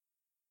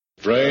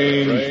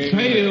Strange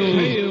Tales.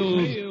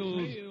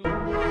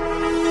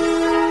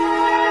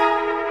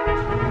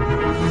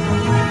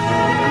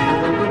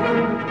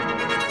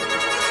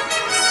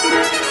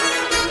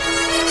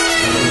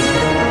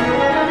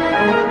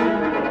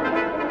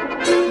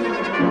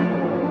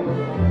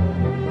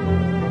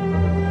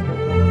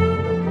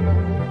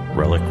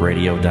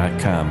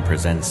 RelicRadio.com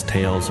presents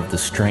tales of the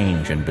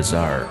strange and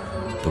bizarre,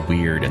 the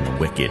weird and the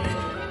wicked.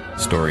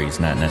 Stories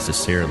not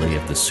necessarily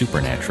of the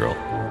supernatural,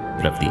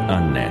 but of the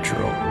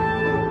unnatural.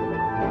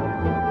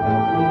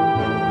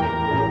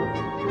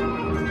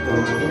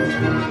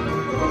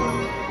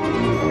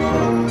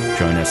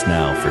 Join us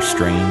now for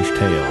Strange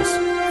Tales,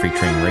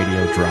 featuring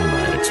radio drama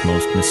at its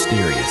most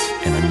mysterious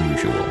and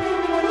unusual.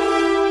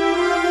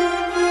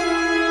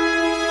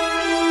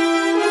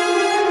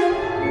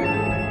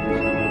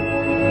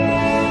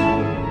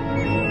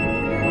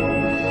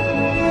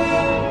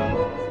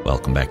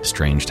 Welcome back to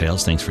Strange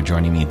Tales. Thanks for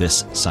joining me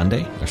this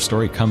Sunday. Our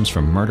story comes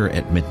from Murder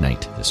at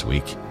Midnight this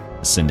week,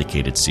 a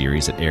syndicated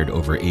series that aired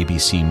over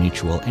ABC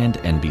Mutual and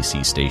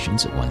NBC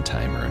stations at one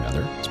time or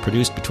another. It's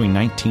produced between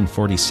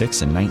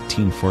 1946 and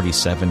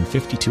 1947,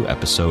 52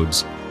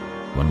 episodes.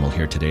 The one we'll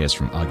hear today is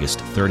from August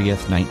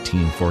 30th,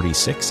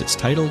 1946. It's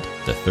titled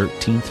The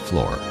 13th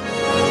Floor.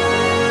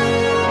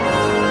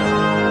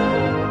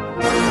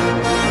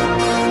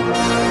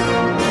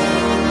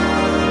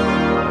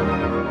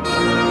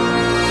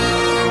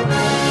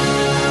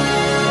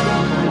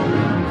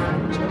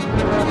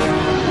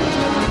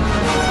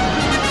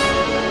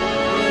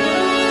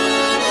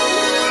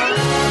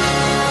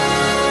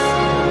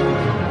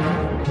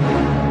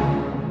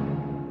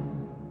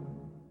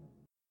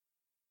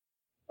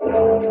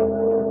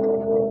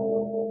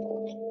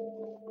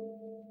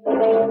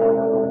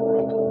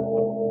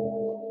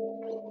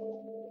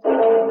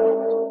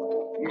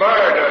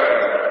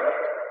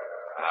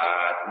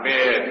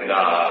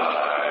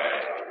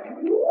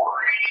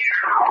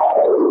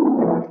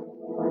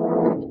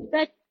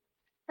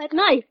 That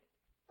knife.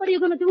 What are you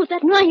going to do with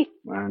that knife?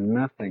 Well,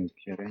 nothing,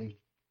 Kitty.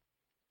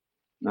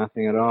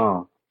 Nothing at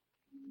all.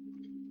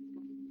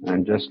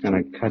 I'm just going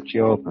to cut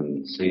you open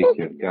and see if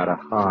you've got a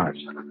heart.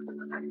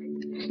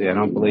 See, I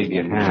don't believe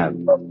you have.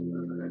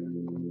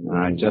 And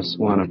I just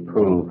want to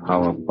prove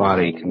how a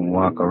body can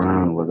walk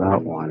around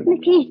without one.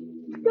 Nicky.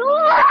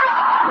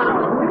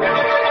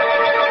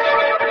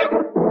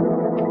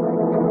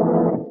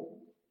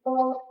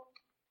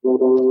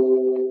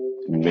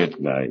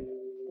 Midnight,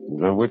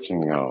 the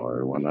witching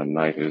hour when the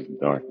night is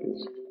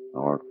darkest,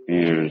 our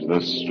fears the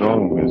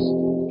strongest,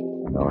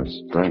 and our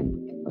strength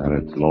at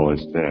its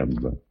lowest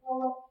ebb.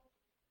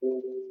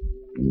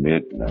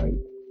 Midnight,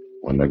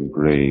 when the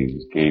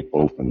graves gape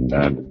open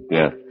and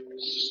death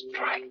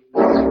strikes.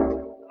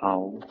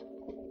 How?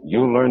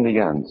 You'll learn the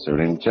answer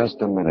in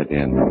just a minute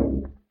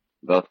in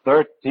The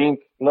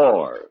 13th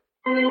Floor.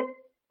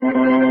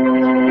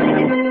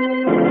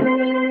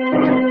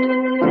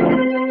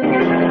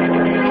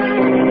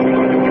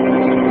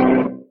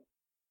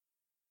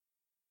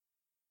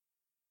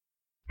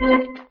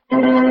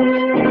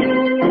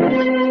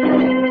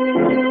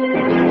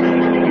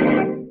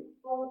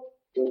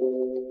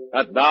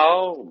 And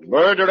now,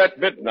 Murder at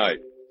Midnight.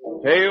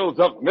 Tales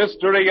of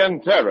mystery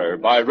and terror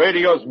by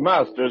radio's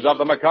masters of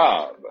the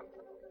macabre.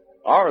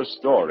 Our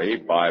story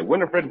by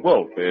Winifred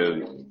Wolfe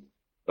is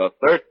The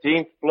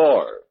 13th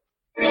Floor.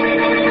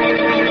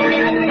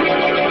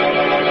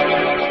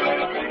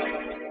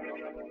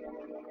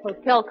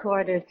 Hotel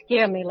corridors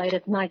scare me late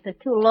at night. They're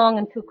too long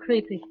and too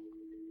creepy.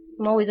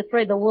 I'm always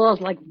afraid the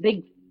walls like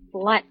big,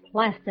 flat,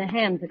 plaster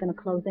hands are going to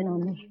close in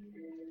on me.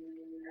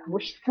 I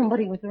wish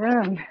somebody was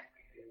around.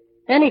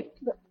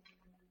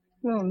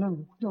 No,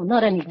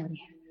 not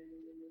anybody.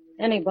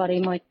 Anybody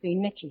might be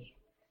Nicky.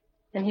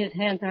 And his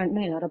hands aren't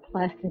made out of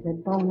plaster, they're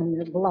bone and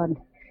they're blood.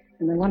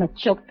 And they want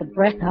to choke the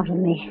breath out of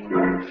me.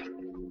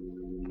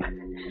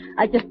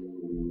 I just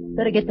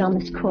better get down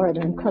this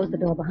corridor and close the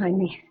door behind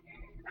me.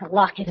 I'll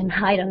lock it and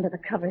hide under the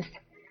covers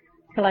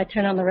till I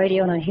turn on the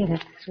radio and I hear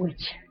that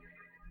switch.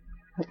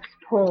 It was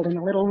pulled in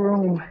a little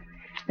room.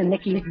 And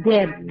Nicky is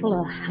dead, full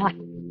of hot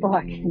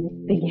sparks and his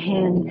big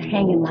hands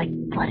hanging like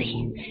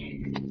putty.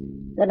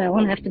 Then I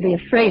won't have to be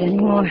afraid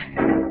anymore.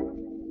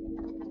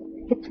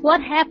 It's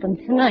what happened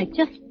tonight,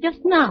 just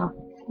now.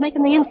 It's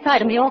making the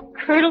inside of me all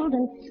curdled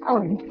and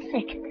sour and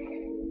sick.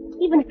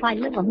 Even if I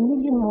live a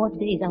million more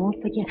days, I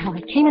won't forget how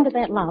I came into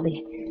that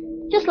lobby.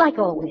 Just like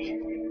always.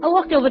 I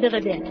walked over to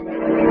the desk.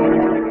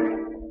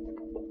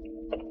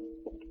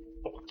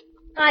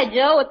 Hi,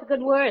 Joe. What's a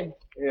good word?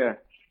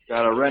 Here.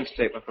 Got a rent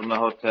statement from the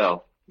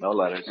hotel. No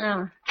letters.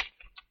 Oh.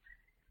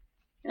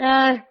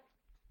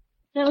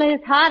 Certainly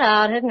it's hot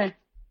out, isn't it?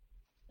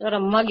 Sort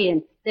of muggy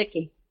and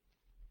sticky.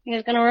 Think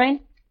it's gonna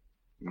rain?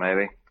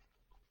 Maybe.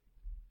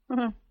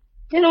 You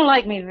don't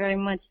like me very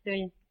much, do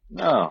you?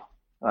 No,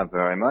 not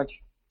very much.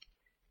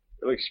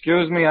 You'll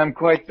excuse me, I'm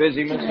quite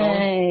busy, Miss Holmes.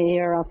 Hey,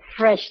 you're a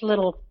fresh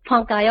little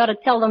punk. I ought to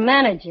tell the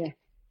manager.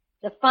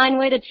 It's a fine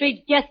way to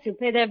treat guests who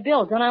pay their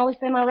bills. Don't I always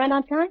pay my rent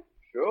on time?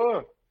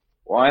 Sure.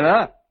 Why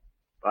not?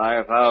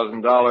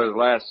 $5,000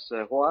 lasts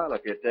a while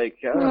if you take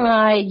care of it.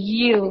 Why,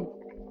 you.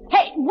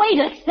 Hey, wait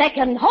a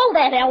second. Hold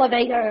that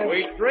elevator.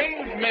 Sweet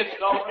dreams, Miss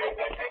Owen.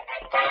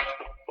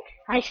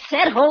 I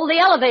said hold the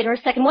elevator a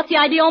second. What's the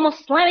idea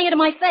almost slamming it in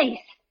my face?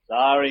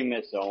 Sorry,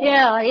 Miss Owen.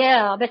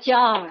 Yeah, I bet you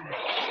are.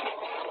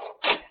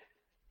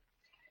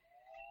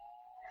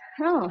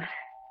 Oh,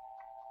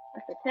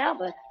 Mr.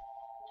 Talbot.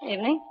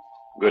 Evening.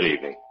 Good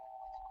evening.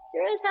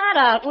 Sure is hot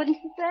out, wouldn't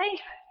you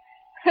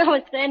say? I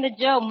was saying to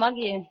Joe,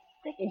 muggy and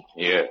sticky.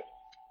 Yes.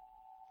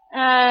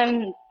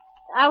 I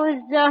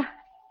was,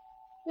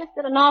 just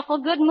at an awful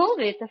good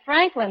movie at the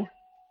Franklin.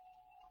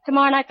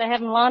 Tomorrow night they're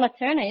having Lana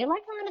Turner. You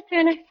like Lana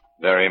Turner?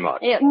 Very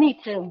much. Yeah, me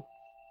too.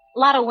 A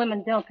lot of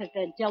women don't because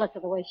they're jealous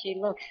of the way she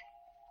looks.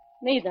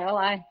 Me, though,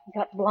 I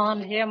got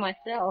blonde hair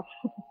myself.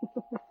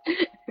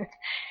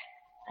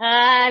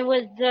 I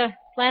was,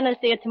 planning to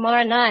see her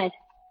tomorrow night.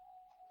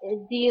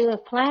 Do you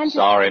plan to...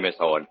 Sorry, Miss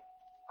Owen.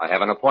 I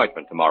have an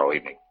appointment tomorrow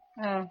evening.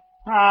 Oh.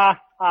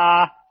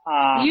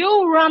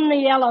 You run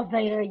the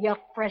elevator, you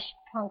fresh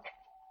punk.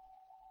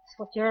 That's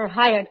what you're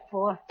hired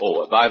for.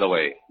 Oh, by the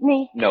way.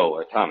 Me?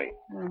 No, Tommy.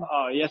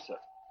 Oh, yes, sir.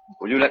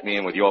 Will you let me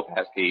in with your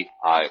pass key?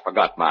 I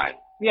forgot mine.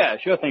 Yeah,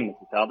 sure thing,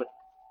 Mr. Talbot.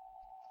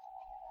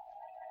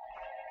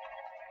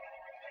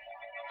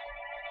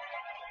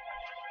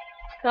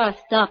 Car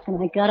stopped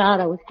and I got out.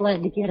 I was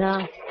glad to get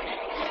out.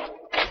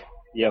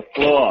 Your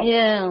floor.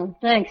 Yeah,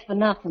 thanks for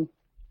nothing.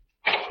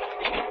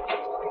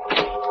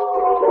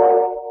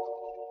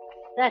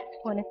 That's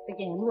when it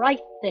began, right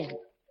there.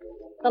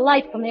 The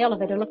light from the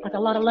elevator looked like a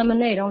lot of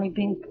lemonade, only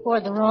being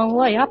poured the wrong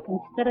way, up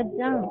instead of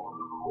down.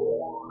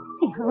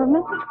 Hey, I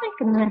remember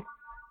thinking that.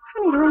 I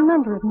don't even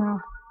remember it now.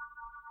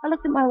 I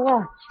looked at my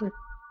watch. It was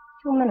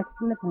 2 minutes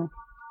to midnight.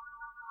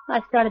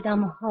 I started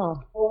down the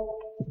hall.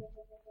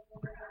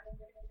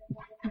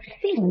 I'm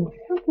feeling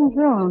something's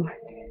wrong.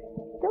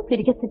 Don't be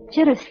to get the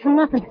jitters for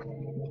nothing.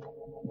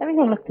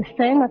 Everything looked the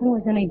same. Nothing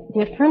was any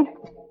different.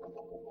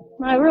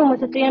 My room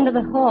was at the end of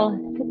the hall.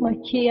 I took my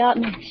key out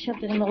and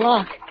shoved it in the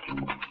lock.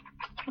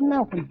 Couldn't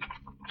open.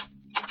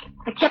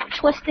 I kept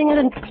twisting it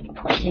and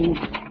pushing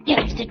it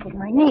against it with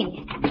my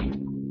knee.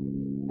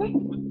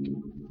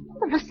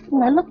 All of a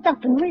sudden, I looked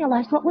up and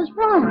realized what was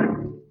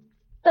wrong.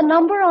 The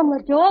number on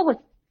the door was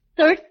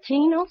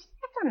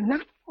 1307,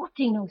 not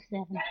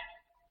 1407.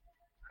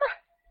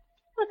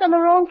 I was on the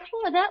wrong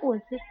floor. That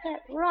was it.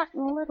 That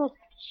rotten little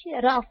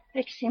kid. I'll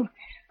fix him.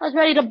 I was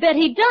ready to bet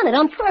he'd done it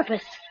on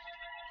purpose.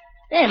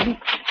 Then...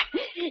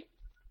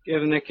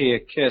 Give Nicky a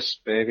kiss,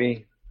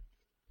 baby.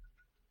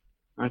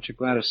 Aren't you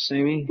glad to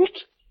see me?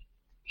 Nicky.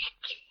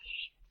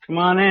 Come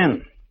on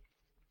in.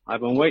 I've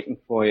been waiting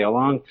for you a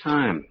long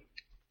time.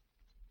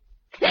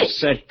 I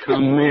said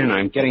come in.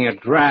 I'm getting a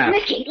draft.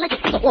 Nicky, let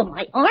go of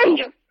my arm.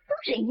 You're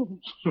hurting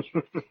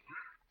me.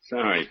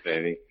 Sorry,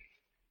 baby.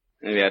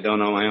 Maybe I don't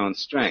know my own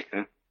strength,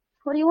 huh?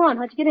 What do you want?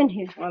 How'd you get in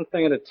here? One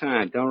thing at a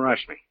time. Don't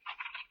rush me.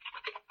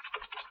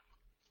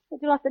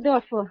 What'd you lock the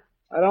door for?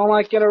 I don't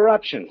like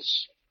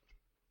interruptions.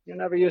 You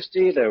never used to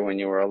either when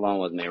you were alone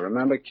with me.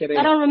 Remember, Kitty?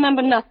 I don't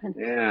remember nothing.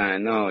 Yeah, I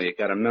know. You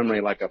got a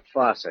memory like a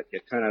faucet. You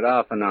turn it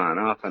off and on,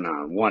 off and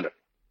on. Wonderful.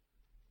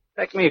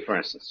 Take me, for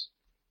instance.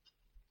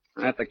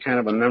 I have the kind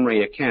of a memory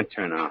you can't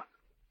turn off.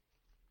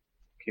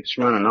 Keeps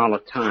running all the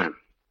time.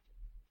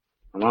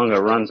 The longer it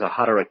runs, the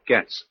hotter it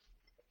gets.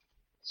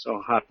 It's so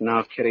hot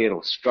now, Kitty,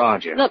 it'll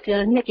scald you. Look,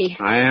 Nicky.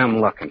 I am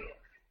looking.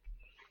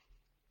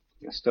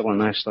 You're still a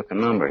nice-looking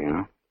number, you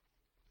know.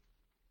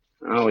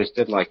 I always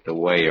did like the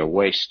way your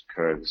waist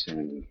curves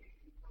and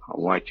how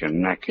white your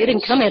neck is. You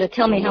didn't come here to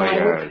tell me how I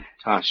look. You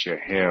toss your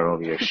hair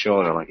over your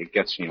shoulder like it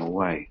gets in your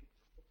way.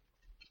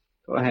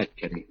 Go ahead,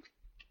 Kitty.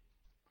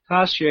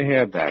 Toss your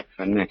hair back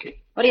for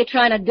Nicky. What are you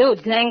trying to do,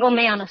 dangle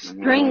me on a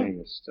string? Yeah,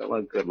 you're still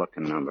a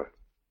good-looking number.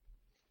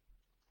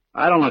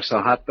 I don't look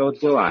so hot, though,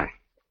 do I?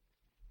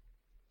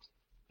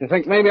 You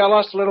think maybe I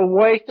lost a little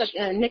weight? Look,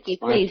 Nicky,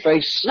 please. My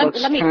face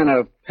looks kind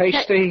of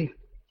pasty.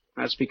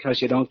 That's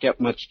because you don't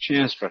get much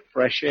chance for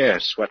fresh air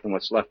sweating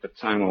what's left of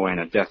time away in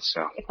a death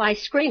cell. If I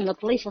scream, the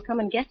police will come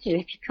and get you.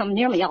 If you come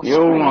near me, I'll You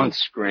scream. won't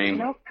scream.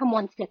 No, come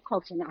one step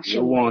closer now.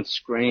 You won't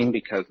scream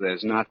because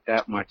there's not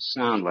that much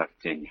sound left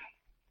in you.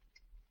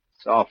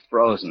 It's all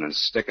frozen and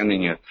sticking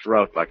in your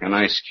throat like an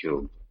ice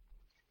cube.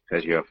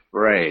 Because you're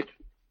afraid.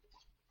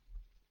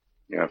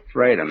 You're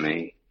afraid of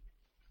me.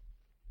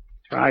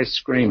 Try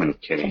screaming,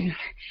 Kitty.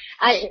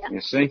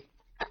 You see?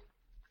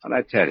 What'd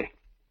I tell you?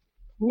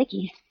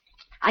 Nicky,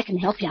 I can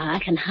help you. I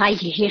can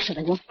hide you here so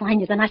they won't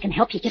find you. Then I can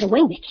help you get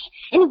away, Nicky.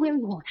 Anywhere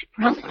you want,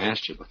 I promise. I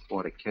asked you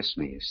before to kiss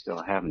me. You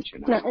still haven't, you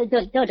know.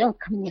 No, don't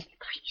come near me,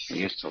 please.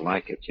 You used to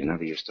like it. You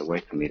never used to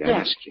wait for me to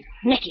ask you.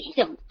 Nicky,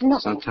 don't. No.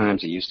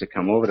 Sometimes you used to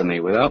come over to me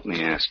without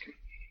me asking.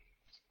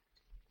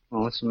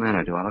 Well, what's the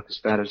matter? Do I look as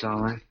bad as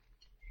all that?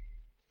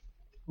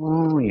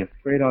 Oh, you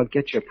afraid I'll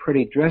get your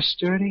pretty dress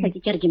dirty? But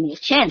you gotta give me a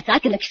chance. I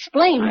can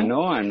explain. I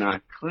know I'm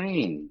not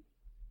clean.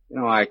 You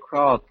know, I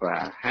crawled for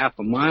a half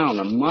a mile in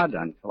the mud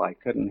until I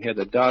couldn't hear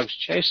the dogs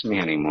chasing me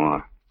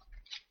anymore.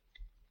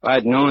 If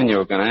I'd known you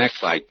were going to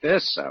act like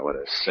this, I would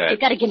have said... You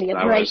gotta give me a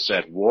break. I would have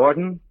said,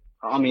 Warden,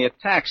 Call me a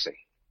taxi.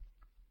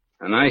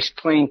 A nice,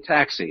 clean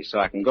taxi so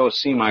I can go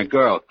see my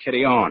girl,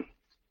 Kitty Owen.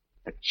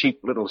 A cheap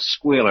little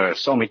squealer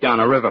sold me down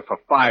the river for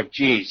 5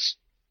 G's.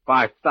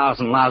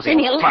 5,000 lousy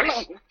bucks.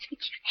 Take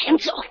your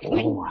hands off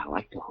me. Oh, I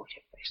like to hold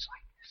your face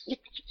like this.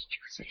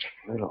 Such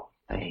a little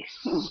face.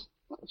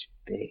 Such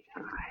big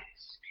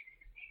eyes.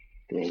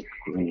 Big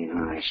green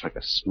eyes like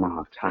a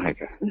small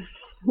tiger.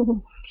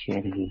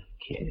 Kitty,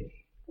 Kitty.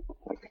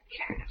 Like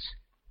a cat.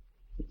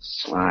 A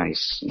sly,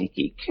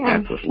 sneaky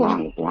cat with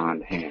long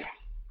blonde hair.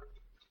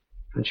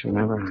 Don't you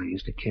remember how I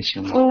used to kiss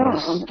you like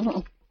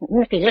this?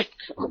 Nicky, Like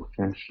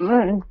this?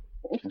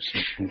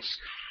 Just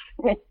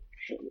like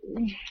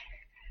this.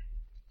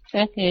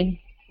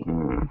 Nicky.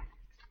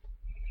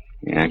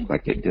 You act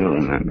like you do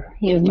remember.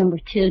 You remember,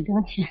 too,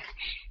 don't you?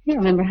 You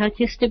remember how it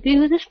used to be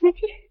with us,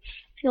 Nicky?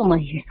 Feel my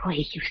hair the way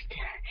it used to.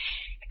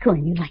 Go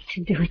on, you like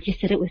to do it. You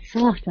said it was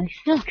soft like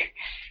silk.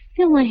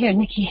 Feel my hair,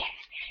 Nicky.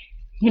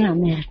 You're not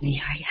mad at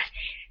me, are you?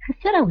 I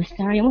said I was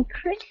sorry. I went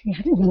crazy.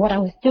 I didn't know what I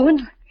was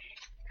doing.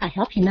 I'll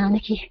help you now,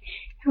 Nicky.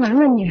 Come on,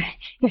 run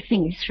your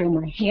fingers through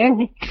my hair,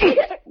 Nicky.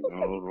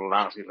 Oh,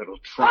 lousy little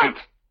tramp.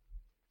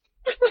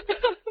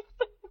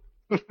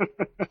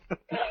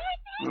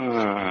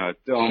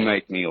 Don't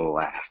make me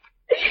laugh.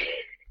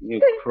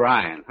 You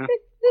crying, huh?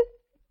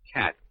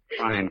 Cat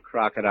crying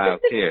crocodile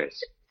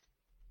tears.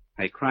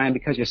 Are you crying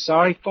because you're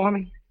sorry for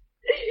me?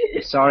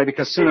 You're sorry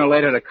because sooner or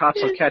later the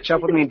cops will catch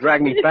up with me and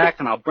drag me back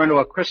and I'll burn to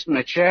a crisp in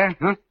a chair,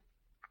 huh?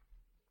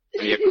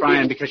 Or you're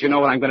crying because you know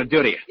what I'm going to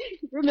do to you?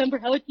 Remember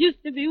how it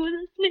used to be with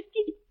us,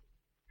 Nicky?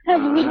 I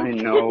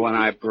know when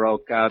I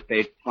broke out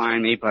they'd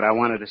find me, but I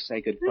wanted to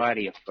say goodbye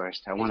to you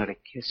first. I wanted to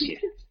kiss you.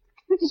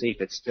 See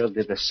if it still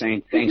did the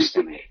same things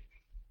to me.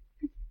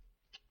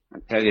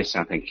 I'll tell you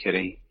something,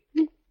 Kitty.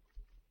 You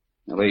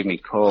leave me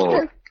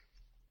cold.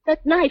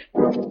 That knife.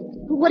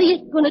 What are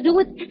you going to do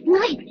with that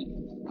knife?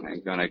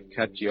 I'm going to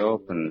cut you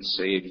open and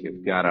see if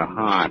you've got a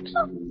heart.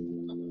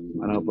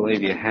 I don't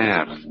believe you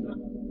have.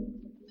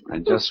 I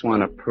just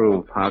want to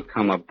prove how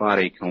come a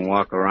body can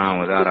walk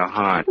around without a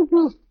heart.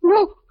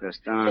 No.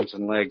 Just arms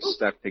and legs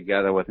stuck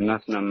together with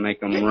nothing to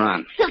make them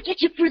run. I'll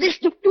get you for this.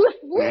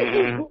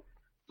 Yeah.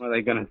 What are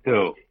they going to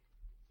do?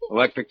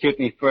 Electrocute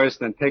me first,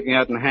 then take me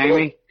out and hang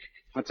me?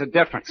 What's the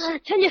difference? I'll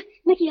tell you,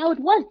 Nicky, how it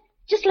was.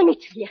 Just let me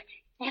tell you.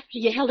 After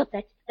you held up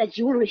that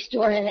jewelry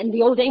store and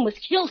the old dame was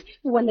killed,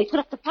 when they put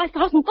up the $5,000,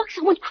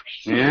 I went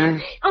crazy. Yeah?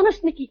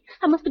 Honest, Nicky,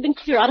 I must have been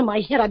clear out of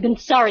my head. I've been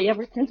sorry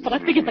ever since, but I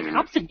figured the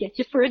cops would get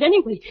you for it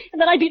anyway,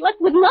 and that I'd be left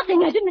with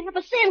nothing. I didn't have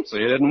a cent. So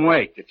you didn't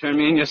wait. You turned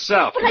me in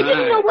yourself. But I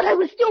didn't know what I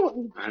was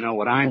doing. I know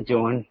what I'm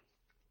doing.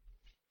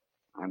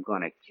 I'm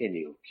going to kill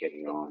you,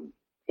 Kitty Owen.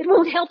 It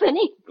won't help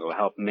any. It'll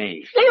help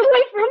me. Stay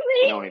away from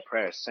me. The only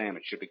prayer is Sam.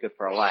 It should be good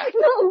for a laugh.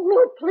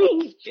 No,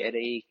 please.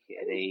 Kitty,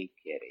 Kitty,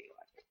 Kitty,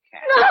 like a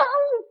cat. No.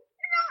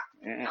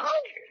 Yes,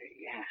 Kitty,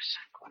 yes.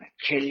 I'm going to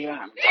kill you.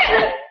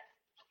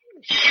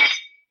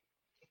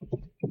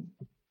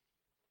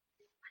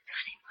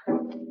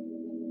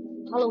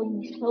 Following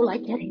me slow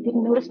like that, he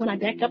didn't notice when I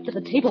backed up to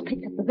the table,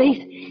 picked up the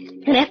vase.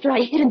 And after I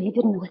hit him, he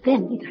didn't know it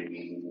then either.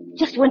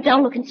 Just went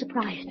down looking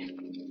surprised.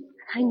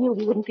 I knew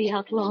he wouldn't be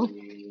out long,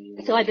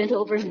 so I bent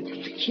over and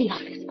took the key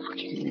out of his pocket.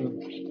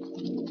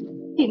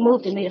 He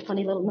moved and made a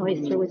funny little noise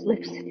through his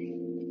lips.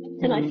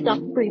 Then I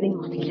stopped breathing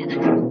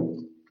altogether. I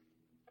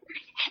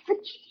had the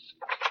key.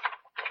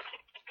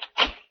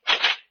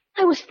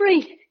 I was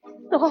free.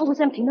 The hall was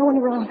empty, no one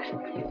around.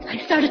 I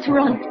started to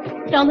run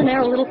down the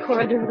narrow little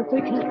corridor to the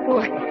 13th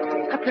floor.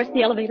 I pressed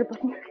the elevator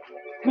button,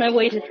 and I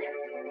waited.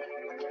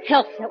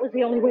 Help, that was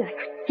the only way I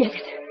could get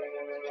it.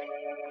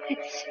 It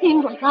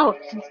seemed like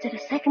hours instead of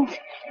seconds.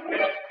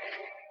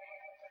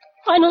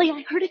 Finally,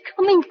 I heard it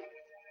coming.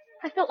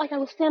 I felt like I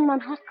was standing on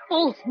hot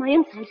coals. My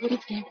insides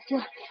wouldn't stand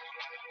still.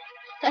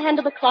 The hand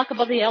of the clock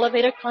above the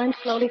elevator climbed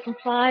slowly from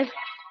 5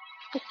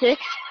 to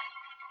 6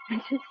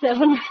 and to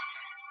 7.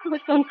 I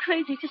was going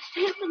crazy just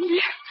standing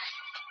there.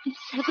 And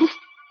 7,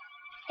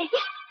 8,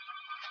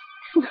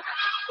 9,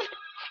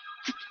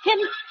 10,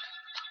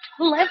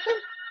 11,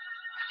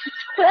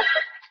 12.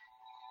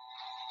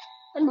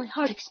 And my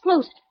heart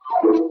exploded.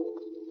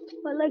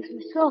 My legs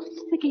were soft,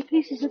 sticky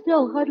pieces of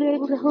dough, hardly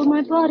able to hold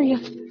my body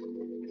up.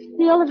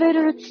 The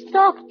elevator had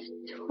stopped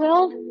at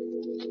 12,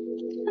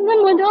 and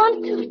then went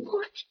on to 14.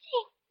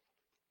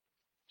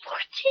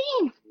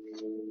 14!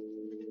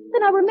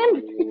 Then I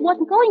remembered it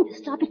wasn't going to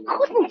stop. It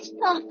couldn't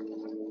stop.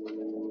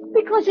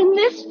 Because in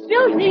this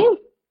building,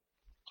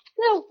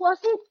 there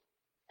wasn't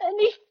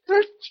any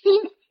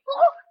 13th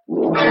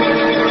floor.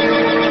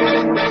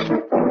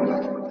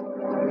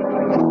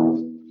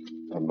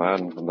 A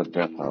man from the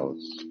death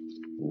house.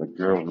 And the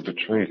girl who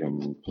betrayed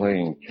him,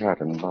 playing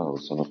cat and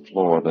mouse on a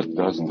floor that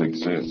doesn't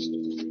exist.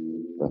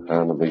 The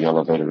hand of the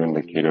elevator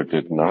indicator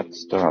did not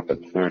stop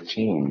at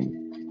 13.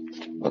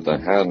 But the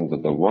hands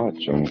of the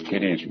watch on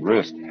Kitty's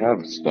wrist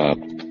have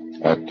stopped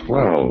at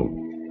 12.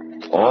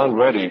 All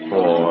ready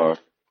for...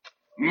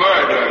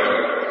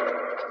 Murder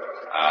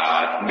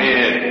at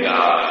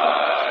Midnight.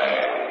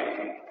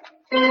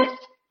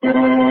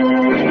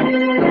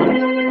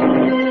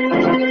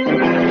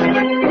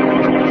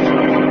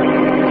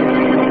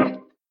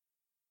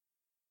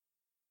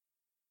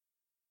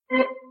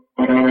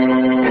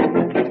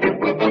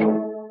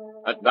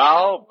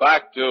 now,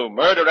 back to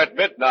Murder at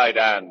Midnight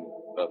and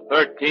the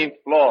 13th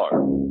floor.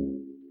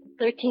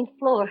 13th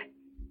floor.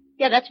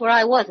 Yeah, that's where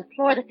I was, a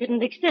floor that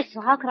didn't exist,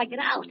 so how could I get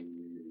out?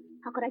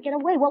 How could I get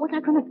away? What was I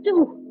going to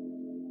do?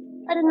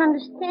 I didn't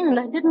understand.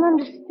 I didn't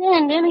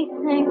understand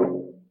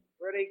anything.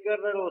 Pretty good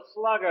little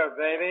slugger,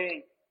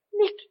 baby.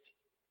 Nick.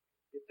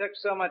 You took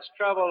so much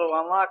trouble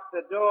to unlock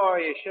the door,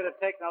 you should have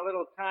taken a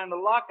little time to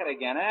lock it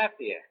again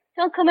after you.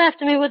 Don't come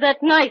after me with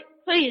that knife.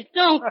 Please,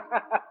 don't.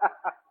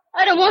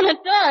 I don't want to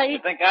die. You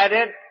think I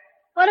did?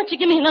 Why don't you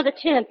give me another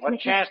chance, What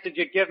Nicky? chance did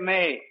you give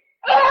me?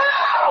 Oh!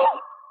 Wow.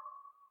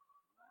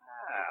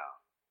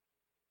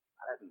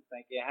 I didn't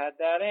think you had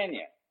that in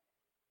you.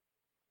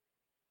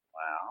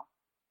 Well,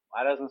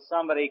 why doesn't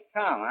somebody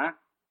come, huh?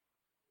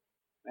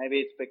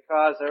 Maybe it's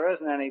because there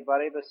isn't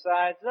anybody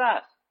besides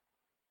us.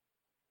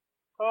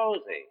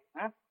 Cozy,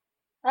 huh?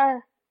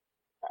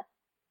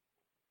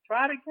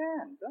 Try it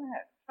again. Go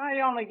ahead. Try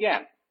your own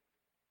again.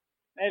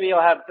 Maybe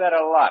you'll have better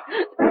luck.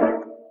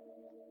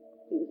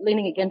 He was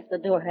leaning against the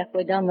door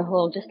halfway down the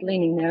hall, just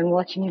leaning there and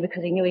watching me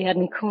because he knew he had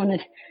me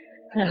cornered.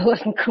 But I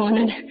wasn't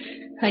cornered.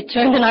 I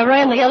turned and I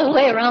ran the other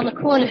way around the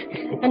corner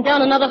and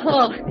down another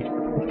hall.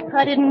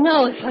 I didn't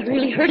know if I'd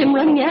really heard him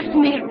running after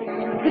me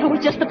or if it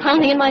was just the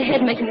pounding in my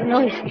head making a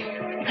noise.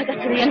 I got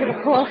to the end of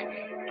the hall,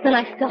 then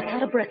I stopped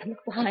out of breath and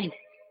looked behind.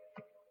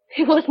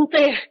 He wasn't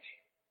there.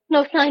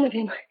 No sign of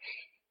him. I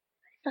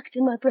sucked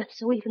in my breath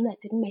so even that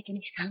didn't make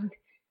any sound.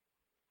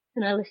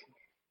 And I listened.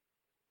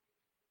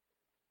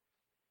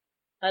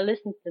 I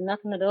listened to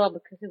nothing at all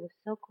because it was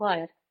so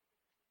quiet.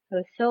 It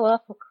was so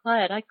awful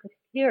quiet I could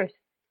hear it.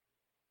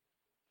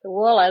 The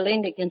wall I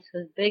leaned against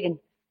was big and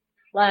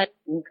flat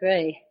and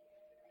gray,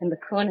 and the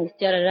corners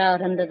jutted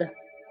out into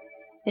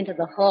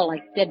the hall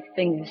like dead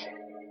fingers.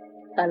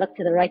 I looked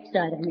to the right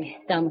side of me,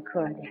 down the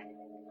corridor.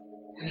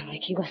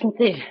 Like he wasn't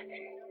there.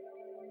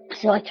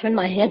 So I turned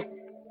my head.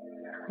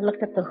 I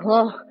looked up the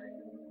hall,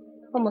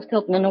 almost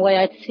hoping in a way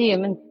I'd see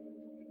him and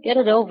get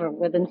it over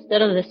with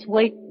instead of this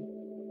wait.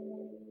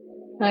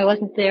 I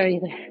wasn't there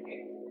either.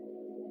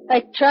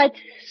 I tried to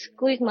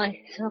squeeze my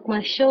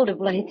shoulder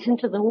blades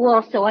into the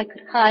wall so I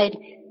could hide,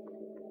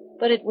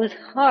 but it was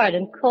hard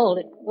and cold.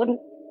 It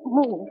wouldn't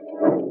move.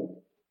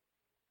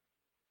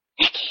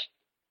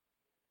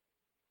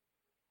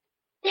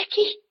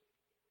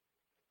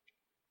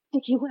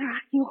 Nicky, where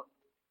are you?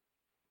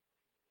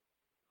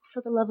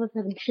 For the love of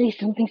heaven, say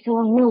something so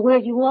I'll know where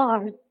you are.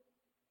 Don't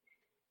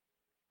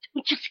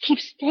just keep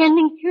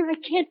standing here. I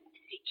can't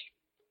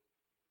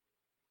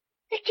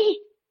take it.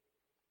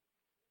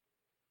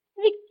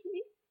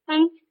 Nicky,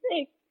 I'm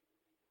sick.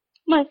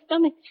 My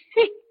stomach's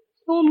sick.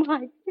 So am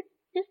I.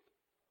 Just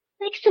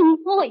make some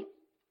noise.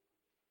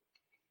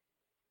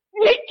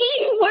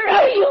 Nicky, where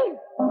are you?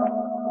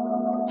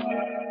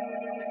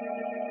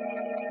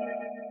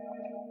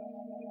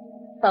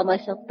 Found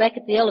myself back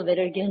at the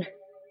elevator again.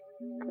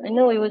 I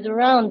knew he was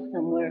around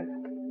somewhere.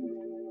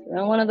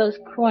 Around one of those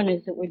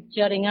corners that were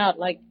jutting out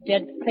like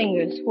dead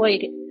fingers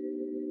waiting.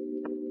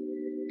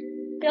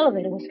 The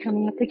elevator was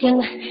coming up again.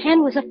 The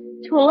hand was up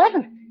to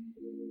 11.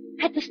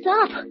 I had to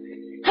stop.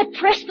 I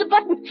pressed the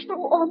button, threw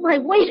all my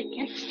weight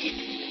against it.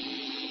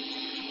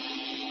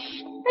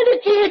 And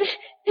it did.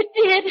 It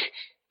did.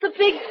 The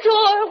big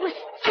door was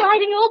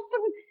sliding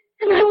open,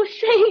 and I was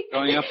safe.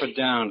 Going up or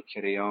down,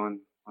 Kitty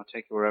Owen? I'll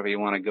take you wherever you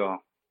want to go.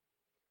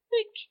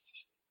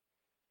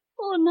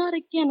 Oh, not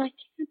again. I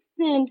can't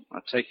stand.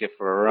 I'll take you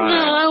for a ride.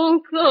 No, I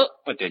won't go.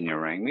 But didn't you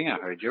ring me? I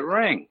heard you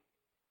ring.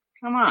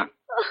 Come on.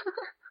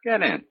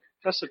 Get in.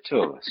 Just the two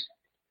of us.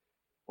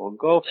 We'll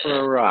go for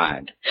a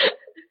ride.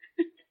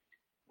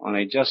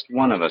 Only just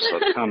one of us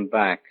will come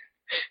back.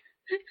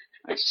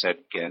 I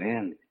said get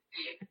in.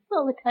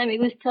 All the time he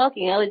was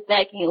talking, I was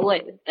backing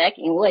away.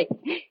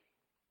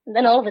 And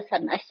then all of a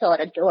sudden I saw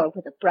at a door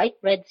with a bright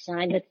red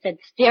sign that said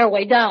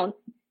stairway down.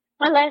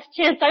 My last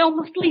chance, I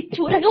almost leaped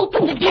to it. I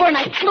opened the door and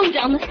I flew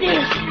down the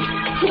stairs.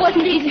 It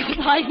wasn't easy with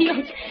high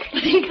heels,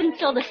 but even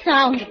so the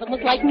sound of it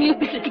looked like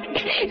music.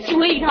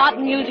 Sweet, hot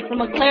music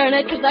from a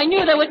clarinet, because I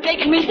knew they were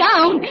taking me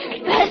down.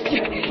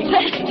 Faster.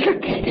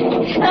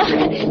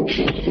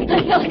 I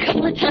fell a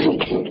couple of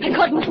times. I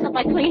caught myself.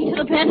 I clinging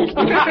to the bed. It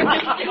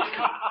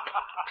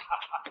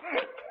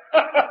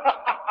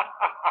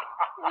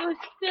was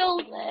still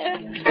there.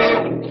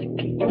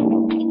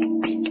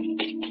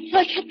 So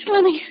I kept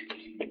running.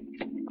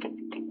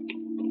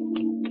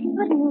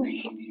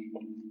 Suddenly,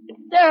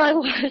 there I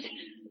was.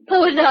 I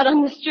was out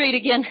on the street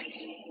again.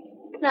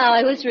 Now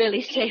I was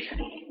really safe.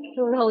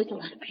 There were always a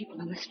lot of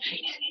people on the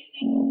streets.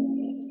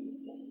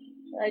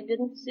 I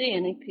didn't see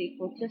any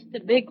people, just a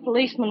big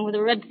policeman with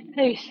a red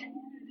face.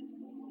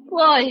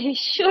 Boy, he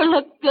sure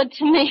looked good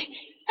to me.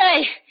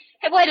 Hey,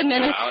 wait a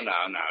minute.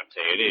 Now,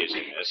 take it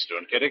easy, miss.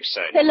 Don't get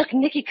excited. Hey, look,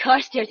 Nicky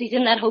Carstairs, he's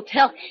in that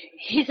hotel.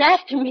 He's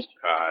after me.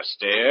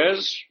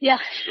 Carstairs? Yeah.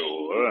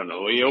 Sure, I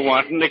know you're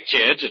wanting the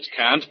kids. It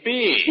can't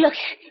be. Look,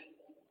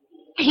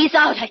 he's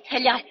out, I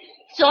tell you. I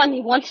saw him.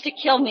 He wants to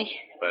kill me.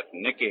 But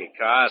Nicky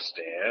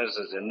Carstairs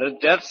is in the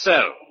death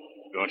cell.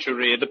 Don't you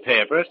read the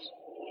papers?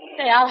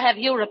 Hey, I'll have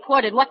you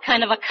reported. What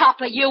kind of a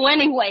cop are you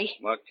anyway?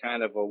 What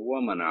kind of a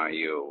woman are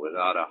you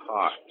without a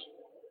heart?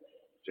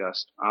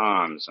 Just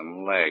arms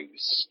and legs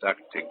stuck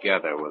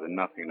together with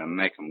nothing to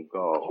make them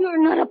go.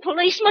 You're not a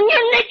policeman.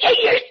 You're Nicky.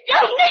 You're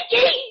still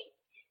Nicky.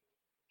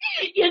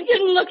 You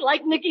didn't look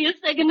like Nicky a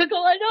second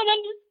ago. I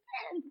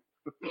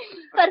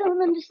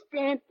don't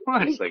understand.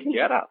 What's the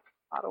get-up?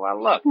 How do I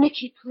look?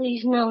 Nicky,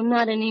 please, no,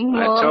 not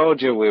anymore. I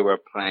told you we were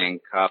playing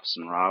cops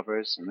and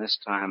robbers, and this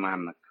time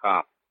I'm the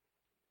cop.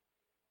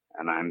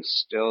 And I'm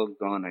still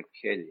gonna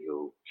kill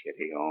you,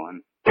 Kitty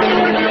Owen.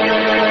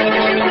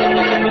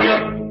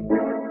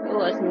 It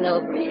wasn't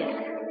over yet.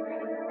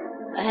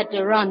 I had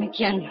to run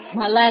again.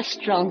 My last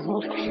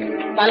stronghold.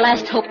 My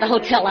last hope, the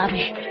hotel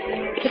lobby.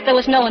 If there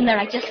was no one there,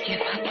 I just gave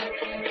up.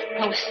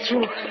 I was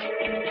through.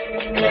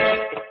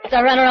 As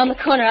I ran around the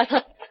corner, I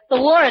thought the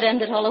war had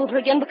ended all over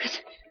again because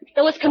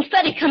there was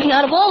confetti coming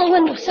out of all the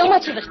windows, so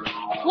much of it.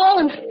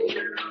 Falling.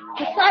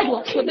 The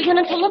sidewalks were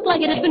beginning to look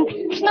like it had been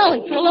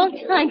snowing for a long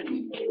time.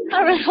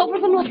 I ran over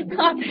them like a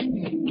carpet.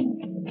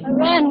 I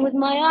ran with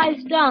my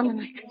eyes down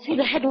and I could see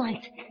the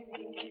headlines.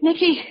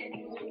 Nicky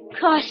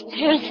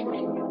Carstairs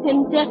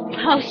in death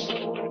house,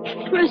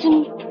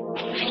 prison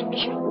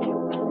break.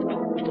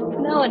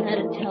 No one had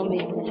to tell me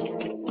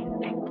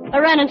that. I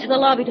ran into the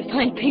lobby to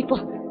find people,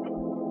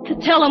 to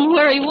tell them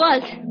where he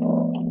was.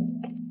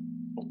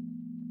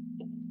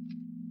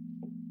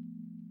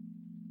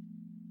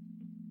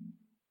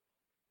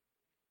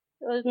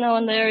 There was no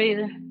one there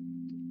either.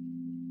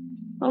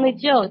 Only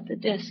Joe at the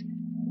desk.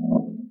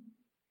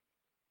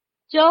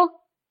 Joe?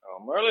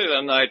 Oh, early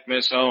the night,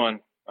 Miss Owen.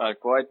 Not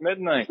quite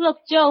midnight. Look,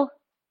 Joe,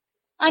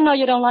 I know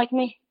you don't like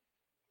me,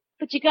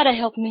 but you gotta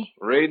help me.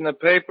 Reading the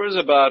papers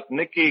about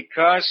Nicky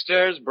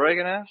Carstairs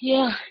breaking out?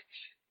 Yeah,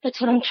 that's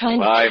what I'm trying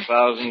to do.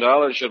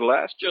 $5,000 should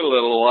last you a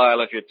little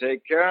while if you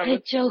take care of Hey,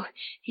 it. Joe,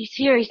 he's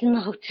here. He's in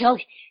the hotel.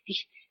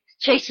 He's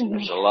chasing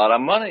me. It's a lot of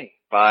money.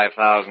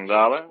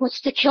 $5,000.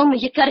 Wants to kill me.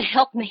 You gotta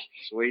help me.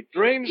 Sweet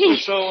dreams,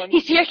 Miss Owen.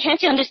 He's here.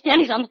 Can't you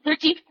understand? He's on the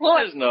 13th floor.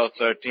 There's no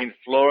 13th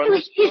floor in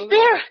this He's building.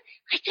 there.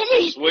 I tell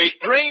you, he's... Sweet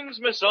dreams,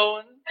 Miss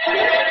Owen.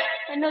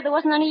 I know there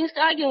wasn't any use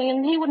arguing,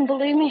 and he wouldn't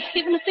believe me.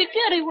 Even if he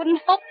did, he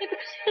wouldn't help me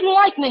because he didn't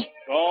like me.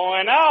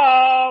 Going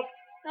up.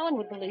 No one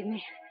would believe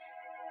me.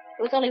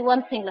 There was only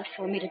one thing left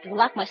for me to do.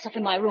 Lock myself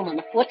in my room on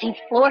the 14th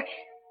floor.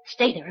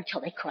 Stay there until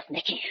they caught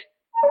Nicky.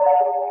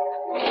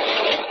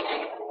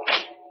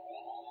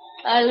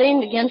 I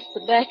leaned against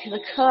the back of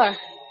the car,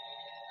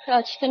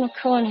 crouched in a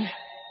corner.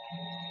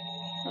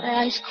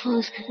 My eyes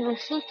closed because I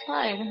was so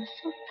tired. I was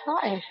so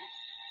tired.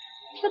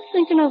 I kept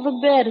thinking of a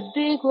bed, a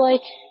big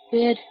white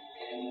bed,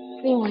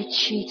 3 white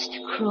sheets to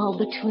crawl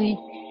between,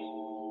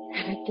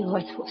 and a door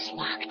that was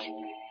locked.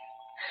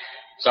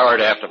 Sorry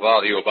to have to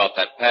bother you about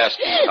that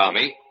passkey,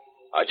 Tommy.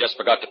 I just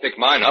forgot to pick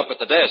mine up at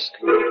the desk.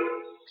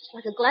 It's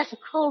like a glass of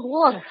cold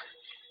water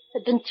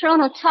had been thrown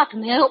on top of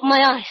me. I opened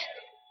my eyes.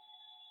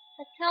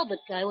 That Talbot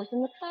guy was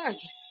in the car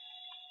again.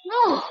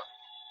 No,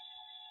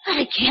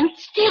 not again,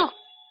 still.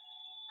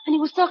 And he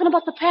was talking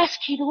about the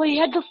passkey the way he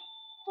had before.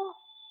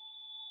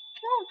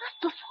 No, not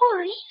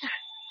before either.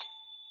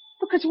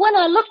 Because when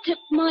I looked at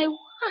my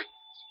watch,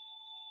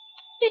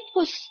 it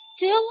was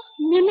still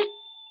a minute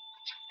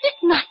to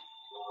midnight.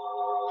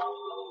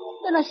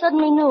 Then I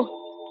suddenly knew.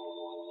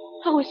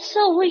 I was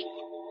so weak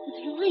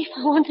with relief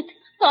I wanted to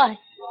cry.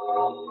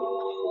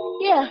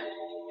 Yeah,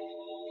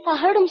 I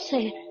heard him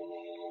say it.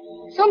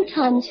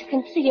 Sometimes you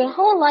can see your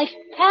whole life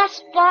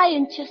pass by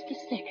in just a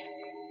second.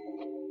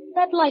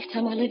 That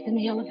lifetime I lived in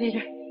the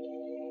elevator.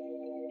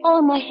 All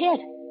in my head.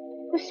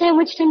 Was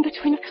sandwiched in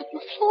between a couple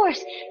of floors.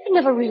 It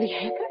never really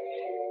happened.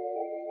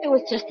 It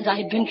was just that I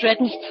had been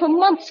dreading it for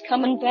months,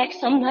 coming back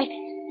some night,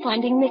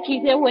 finding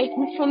Nicky there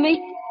waiting for me.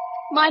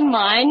 My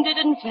mind had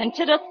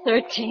invented a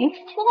 13th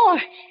floor,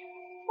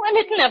 when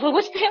it never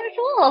was there at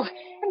all.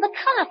 And the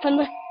cop and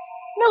the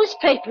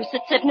newspapers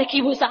that said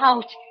Nicky was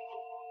out.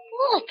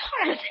 All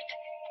part of it.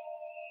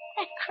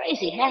 That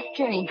crazy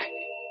half-dream.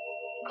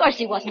 Of course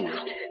he wasn't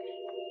out.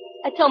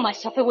 I told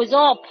myself it was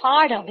all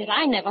part of it.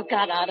 I never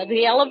got out of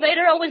the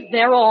elevator. I was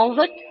there all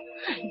the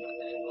time.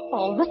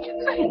 All the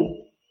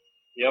time.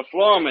 Your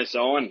floor, Miss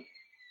Owen.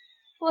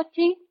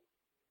 14?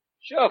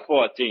 Sure,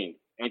 14.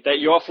 Ain't that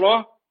your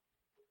floor?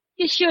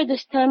 You sure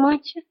this time,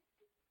 aren't you?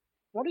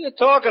 What are you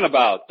talking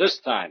about this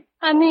time?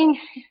 I mean,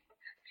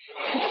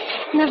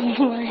 never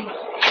mind.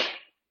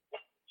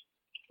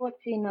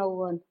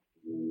 1401.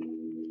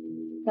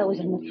 That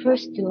was on the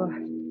first door.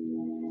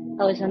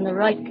 I was on the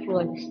right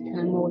floor this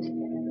time.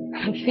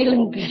 I'm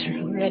feeling better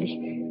already.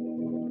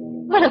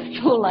 What a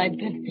fool I'd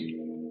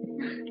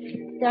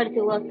been. Started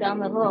to walk down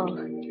the hall.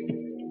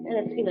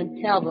 Had a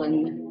feeling Talbot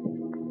and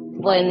the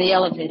boy in the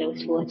elevator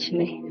was watching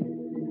me.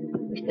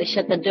 Wish they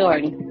shut the door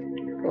and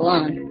go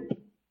on.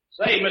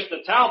 Say,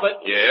 Mr. Talbot.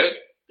 Yes?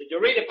 Did you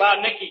read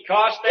about Nicky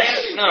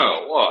Carstairs?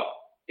 No, what?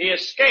 He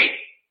escaped.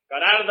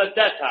 Got out of the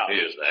death house.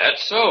 Is that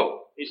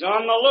so? He's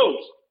on the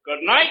loose.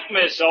 Good night,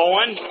 Miss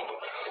Owen.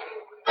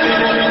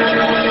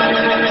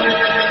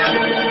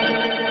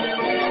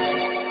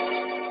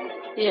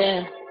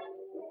 Yeah.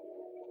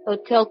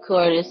 Hotel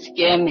corridors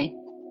scare me.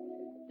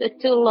 They're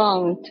too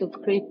long and too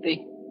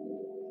creepy.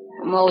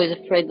 I'm always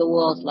afraid the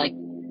walls, like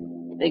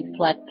big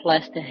flat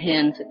plaster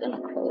hands, are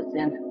gonna close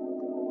in.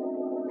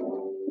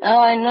 Now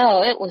I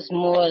know it was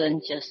more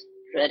than just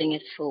dreading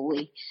it for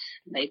weeks.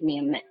 Made me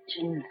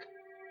imagine.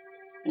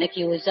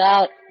 Nicky was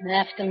out and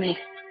after me.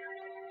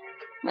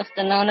 Must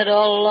have known it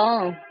all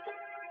along.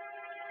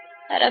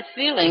 Had a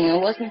feeling I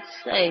wasn't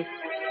safe.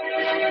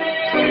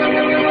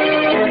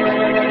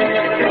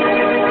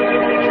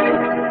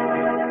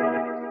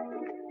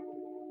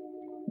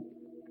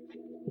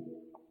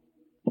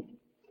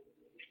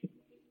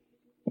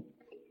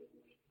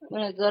 I'm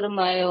gonna go to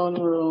my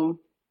own room.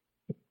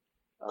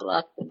 I'll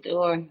lock the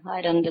door and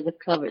hide under the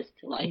covers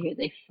till I hear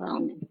they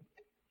found him.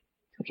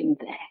 Took him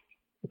back.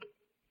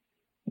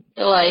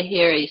 Till I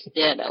hear he's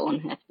dead, I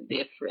won't have to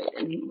be afraid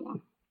anymore.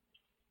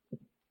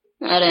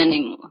 Not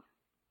anymore.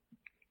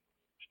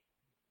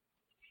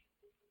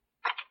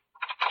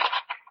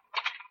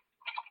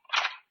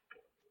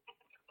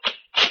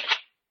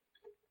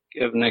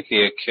 Give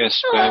Nicky a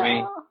kiss,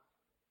 baby.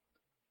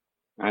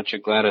 Aren't you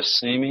glad to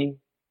see me?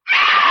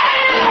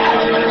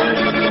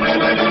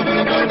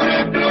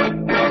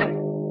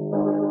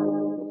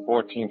 The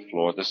 14th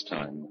floor this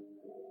time.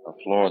 A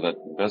floor that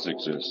does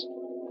exist.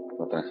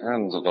 But the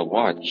hands of the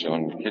watch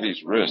on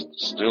Kitty's wrist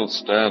still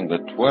stand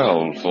at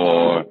 12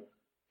 for...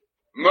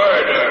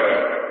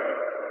 Murder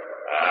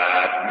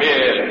at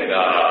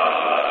midnight.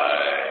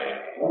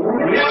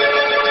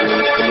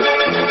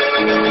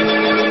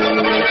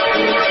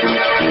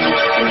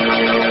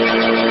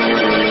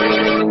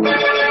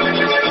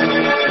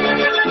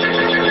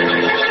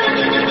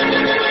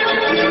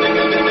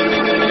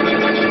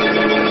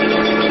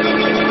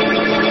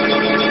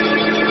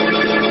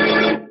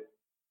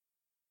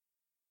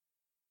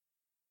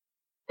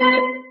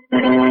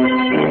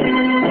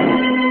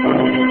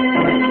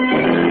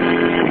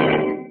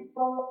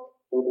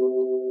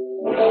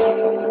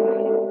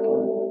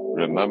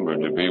 Remember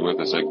to be with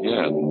us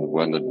again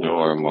when the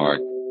door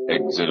marked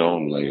exit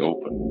only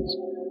opens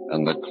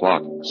and the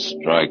clock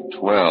strike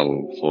 12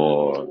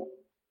 for...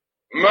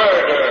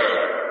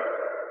 Murder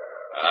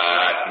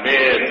at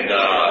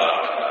midnight.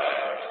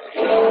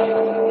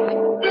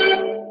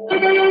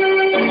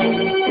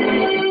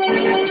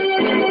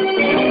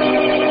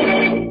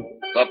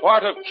 The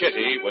part of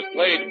Kitty was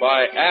played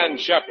by Ann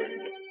Shepard,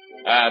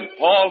 and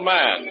Paul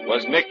Mann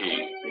was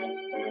Nicky.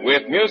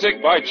 With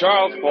music by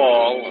Charles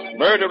Paul,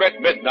 Murder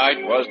at Midnight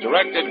was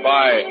directed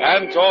by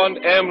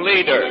Anton M.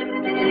 Leader.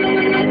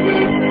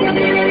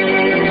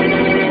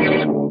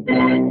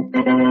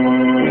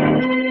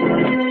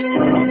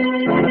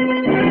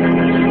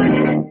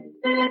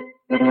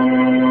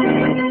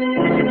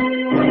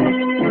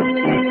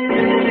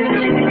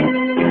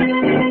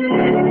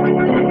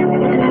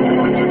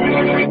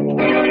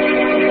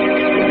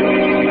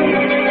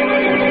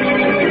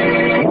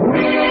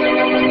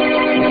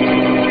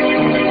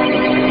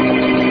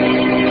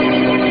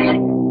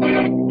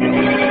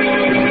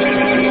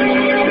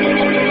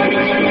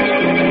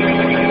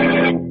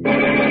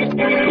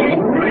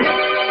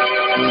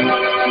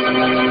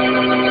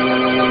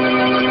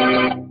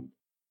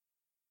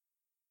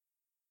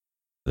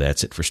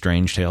 That's it for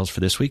Strange Tales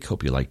for this week.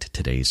 Hope you liked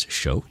today's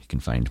show. You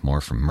can find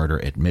more from Murder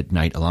at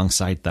Midnight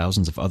alongside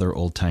thousands of other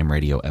old-time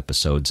radio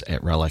episodes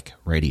at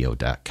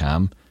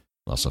relicradio.com.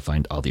 You'll also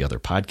find all the other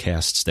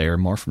podcasts there,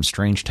 more from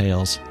Strange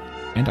Tales,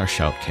 and our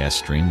Shoutcast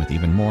stream with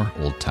even more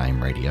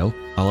old-time radio.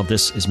 All of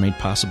this is made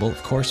possible,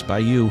 of course, by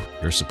you.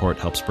 Your support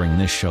helps bring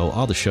this show,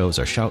 all the shows,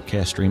 our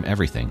Shoutcast stream,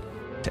 everything,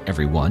 to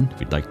everyone.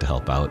 If you'd like to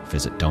help out,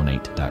 visit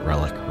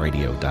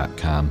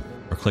donate.relicradio.com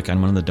or click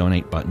on one of the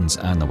donate buttons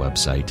on the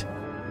website.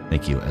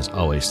 Thank you, as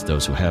always, to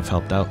those who have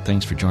helped out.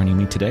 Thanks for joining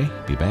me today.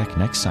 Be back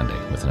next Sunday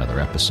with another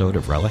episode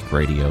of Relic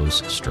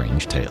Radio's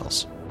Strange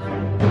Tales.